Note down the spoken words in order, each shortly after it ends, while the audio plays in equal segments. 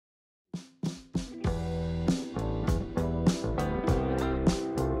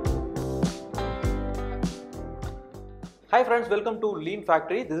Hi friends, welcome to Lean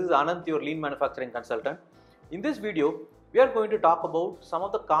Factory. This is Anand, your lean manufacturing consultant. In this video, we are going to talk about some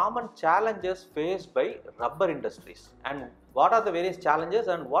of the common challenges faced by rubber industries and what are the various challenges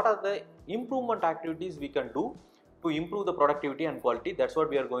and what are the improvement activities we can do to improve the productivity and quality. That's what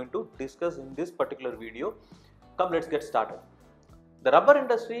we are going to discuss in this particular video. Come, let's get started. The rubber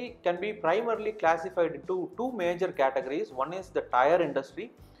industry can be primarily classified into two major categories. One is the tire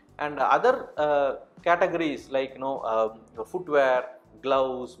industry, and other categories like footwear,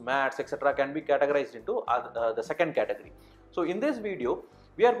 gloves, mats, etc. can be categorized into the second category. So in this video,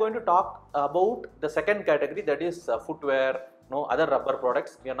 we are going to talk about the second category, that is footwear, other rubber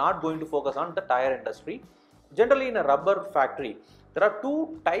products. We are not going to focus on the tire industry. Generally, in a rubber factory, there are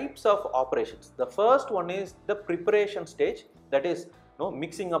two types of operations. The first one is the preparation stage, that is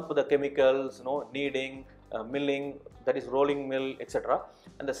mixing up the chemicals, kneading, milling, that is rolling mill, etc.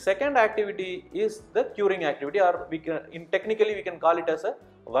 And the second activity is the curing activity, or technically we can call it as a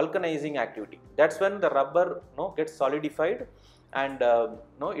vulcanizing activity. That's when the rubber gets solidified and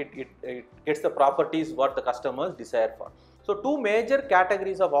it gets the properties what the customers desire for. So two major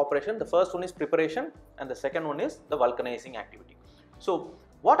categories of operation. The first one is preparation and the second one is the vulcanizing activity. So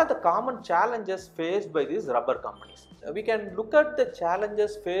what are the common challenges faced by these rubber companies? We can look at the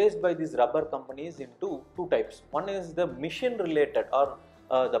challenges faced by these rubber companies into two types. One is the mission related or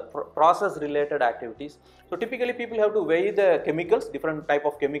the process related activities. So typically people have to weigh the chemicals, different type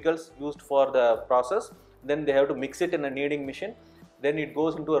of chemicals used for the process. Then they have to mix it in a kneading machine. Then it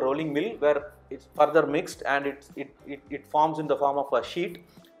goes into a rolling mill where it's further mixed and it forms in the form of a sheet.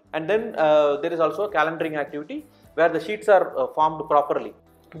 And then there is also a calendering activity where the sheets are formed properly.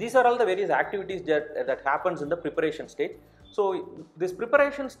 These are all the various activities that happens in the preparation stage. So this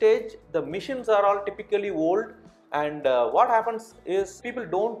preparation stage, the machines are all typically old, and what happens is people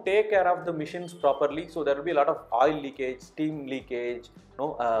don't take care of the machines properly. So there will be a lot of oil leakage, steam leakage,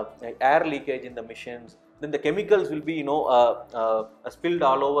 air leakage in the machines. Then the chemicals will be spilled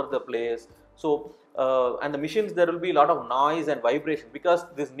all over the place. So and the machines, there will be a lot of noise and vibration because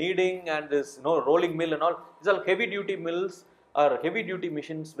this kneading and this rolling mill and all, these are heavy duty mills or heavy duty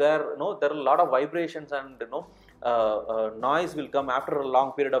machines where there are a lot of vibrations and noise will come after a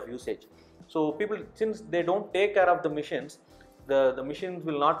long period of usage. So people, since they don't take care of the machines, the machines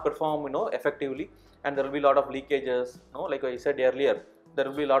will not perform effectively, and there will be a lot of leakages. Like I said earlier, there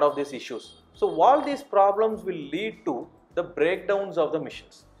will be a lot of these issues. So all these problems will lead to the breakdowns of the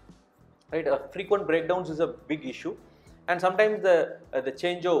machines. Right, frequent breakdowns is a big issue, and sometimes the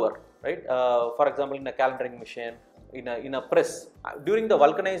changeover. Right, for example, in a calendering machine, in a press, during the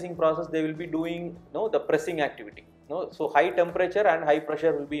vulcanizing process, they will be doing the pressing activity. So high temperature and high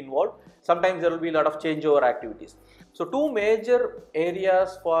pressure will be involved. Sometimes there will be a lot of changeover activities. So two major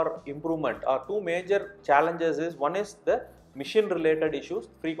areas for improvement or two major challenges is, one is the machine related issues,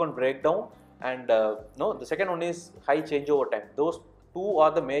 frequent breakdown, and the second one is high changeover time. Those two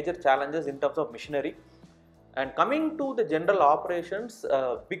are the major challenges in terms of machinery. And coming to the general operations,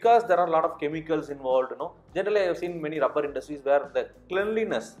 because there are a lot of chemicals involved, generally I have seen many rubber industries where the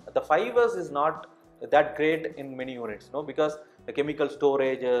cleanliness, the fibers is not that great in many units, because the chemical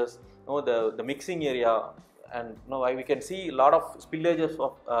storages, the mixing area, and we can see a lot of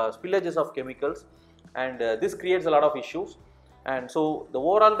spillages of chemicals, and this creates a lot of issues. And so the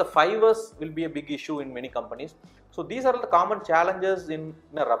overall the fibers will be a big issue in many companies. So these are the common challenges in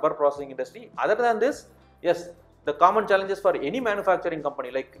the rubber processing industry. Other than this, yes, the common challenges for any manufacturing company,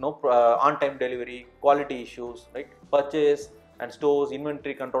 like on-time delivery, quality issues, right, purchase and stores,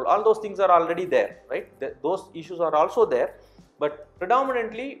 inventory control, all those things are already there, right? Those issues are also there, but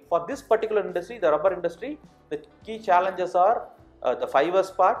predominantly for this particular industry, the rubber industry, the key challenges are the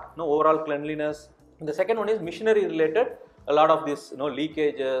fibers part, overall cleanliness. And the second one is machinery related. A lot of this,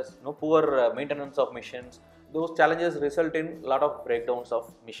 leakages, poor maintenance of machines. Those challenges result in a lot of breakdowns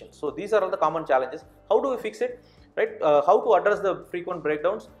of machines. So these are all the common challenges. How do we fix it? Right? How to address the frequent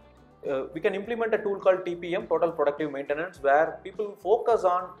breakdowns? We can implement a tool called TPM, Total Productive Maintenance, where people focus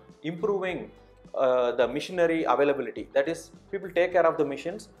on improving the machinery availability. That is, people take care of the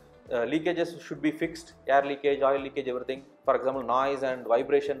machines. Leakages should be fixed, air leakage, oil leakage, everything. For example, noise and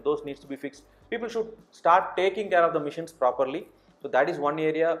vibration, those needs to be fixed. People should start taking care of the machines properly. So that is one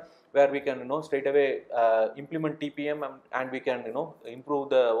area where we can straight away implement TPM and we can improve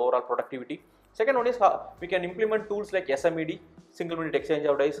the overall productivity. Second one is how we can implement tools like SMED, single minute exchange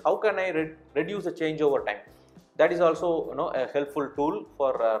of dies. How can I reduce the changeover time? That is also a helpful tool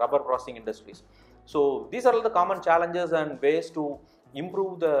for rubber processing industries. So these are all the common challenges and ways to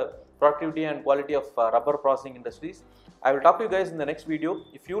improve the productivity and quality of rubber processing industries. I will talk to you guys in the next video.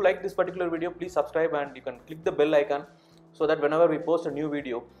 If you like this particular video, please subscribe and you can click the bell icon so that whenever we post a new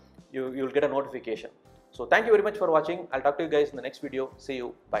video, you'll get a notification. So thank you very much for watching. I'll talk to you guys in the next video. See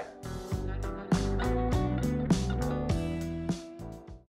you. Bye.